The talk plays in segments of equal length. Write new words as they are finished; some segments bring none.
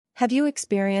Have you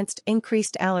experienced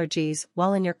increased allergies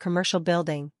while in your commercial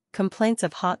building, complaints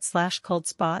of hot/cold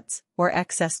spots, or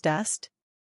excess dust?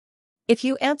 If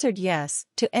you answered yes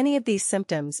to any of these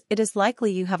symptoms, it is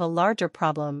likely you have a larger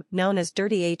problem known as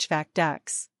dirty HVAC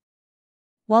ducts.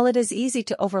 While it is easy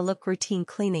to overlook routine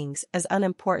cleanings as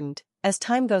unimportant, as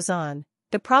time goes on,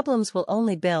 the problems will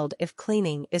only build if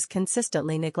cleaning is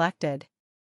consistently neglected.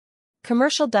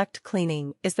 Commercial duct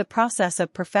cleaning is the process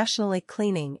of professionally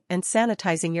cleaning and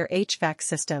sanitizing your HVAC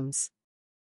systems.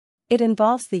 It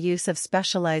involves the use of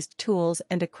specialized tools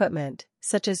and equipment,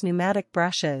 such as pneumatic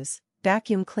brushes,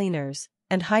 vacuum cleaners,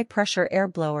 and high-pressure air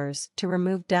blowers to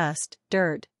remove dust,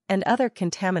 dirt, and other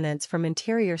contaminants from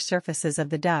interior surfaces of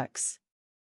the ducts.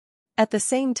 At the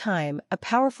same time, a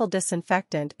powerful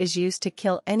disinfectant is used to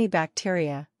kill any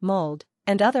bacteria, mold,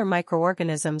 and other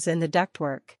microorganisms in the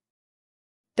ductwork.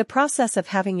 The process of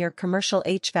having your commercial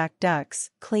HVAC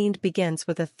ducts cleaned begins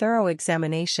with a thorough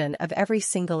examination of every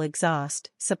single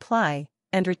exhaust, supply,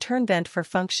 and return vent for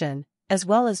function, as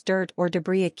well as dirt or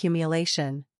debris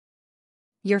accumulation.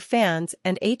 Your fans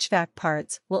and HVAC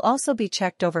parts will also be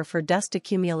checked over for dust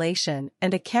accumulation,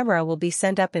 and a camera will be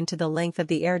sent up into the length of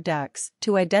the air ducts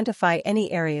to identify any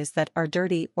areas that are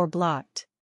dirty or blocked.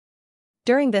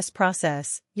 During this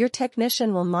process, your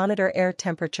technician will monitor air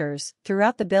temperatures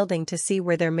throughout the building to see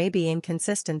where there may be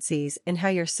inconsistencies in how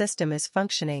your system is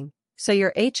functioning, so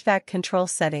your HVAC control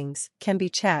settings can be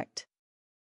checked.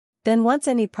 Then once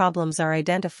any problems are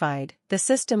identified, the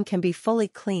system can be fully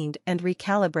cleaned and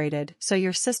recalibrated so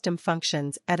your system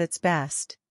functions at its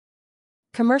best.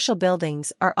 Commercial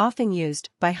buildings are often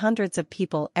used by hundreds of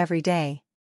people every day.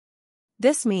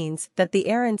 This means that the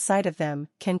air inside of them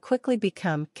can quickly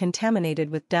become contaminated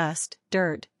with dust,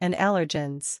 dirt, and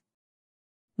allergens.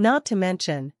 Not to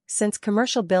mention, since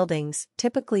commercial buildings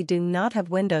typically do not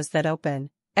have windows that open,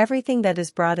 everything that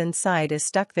is brought inside is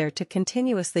stuck there to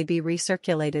continuously be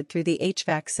recirculated through the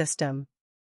HVAC system.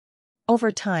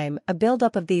 Over time, a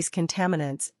buildup of these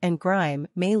contaminants and grime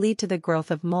may lead to the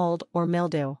growth of mold or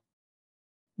mildew.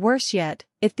 Worse yet,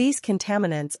 if these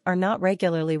contaminants are not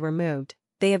regularly removed,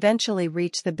 they eventually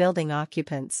reach the building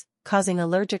occupants, causing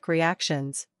allergic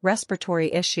reactions,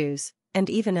 respiratory issues,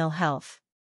 and even ill health.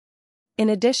 In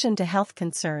addition to health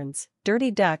concerns,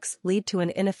 dirty ducts lead to an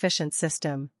inefficient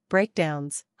system,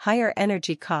 breakdowns, higher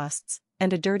energy costs,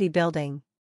 and a dirty building.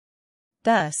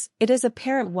 Thus, it is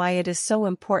apparent why it is so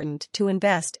important to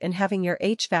invest in having your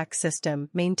HVAC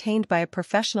system maintained by a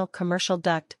professional commercial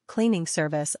duct cleaning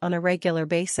service on a regular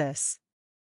basis.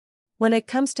 When it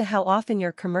comes to how often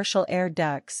your commercial air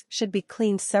ducts should be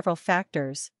cleaned, several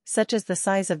factors, such as the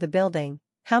size of the building,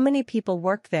 how many people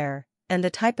work there, and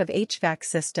the type of HVAC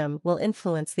system will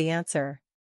influence the answer.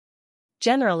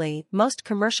 Generally, most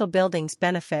commercial buildings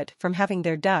benefit from having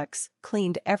their ducts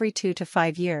cleaned every 2 to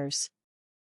 5 years.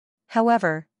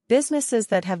 However, businesses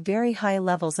that have very high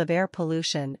levels of air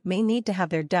pollution may need to have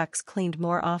their ducts cleaned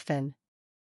more often.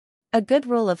 A good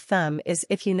rule of thumb is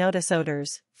if you notice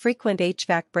odors, frequent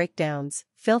HVAC breakdowns,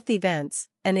 filthy vents,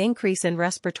 an increase in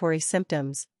respiratory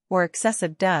symptoms, or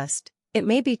excessive dust, it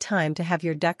may be time to have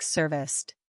your ducts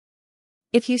serviced.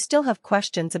 If you still have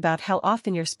questions about how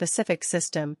often your specific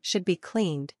system should be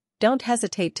cleaned, don't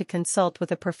hesitate to consult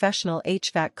with a professional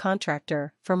HVAC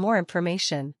contractor for more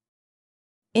information.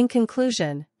 In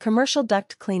conclusion, commercial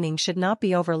duct cleaning should not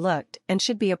be overlooked and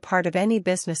should be a part of any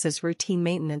business's routine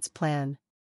maintenance plan.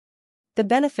 The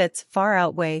benefits far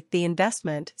outweigh the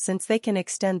investment since they can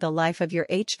extend the life of your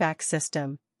HVAC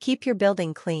system, keep your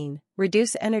building clean,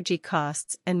 reduce energy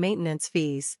costs and maintenance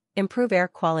fees, improve air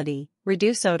quality,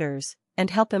 reduce odors, and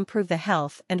help improve the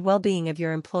health and well-being of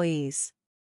your employees.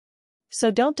 So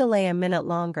don't delay a minute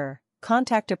longer,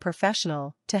 contact a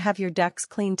professional to have your ducts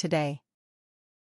cleaned today.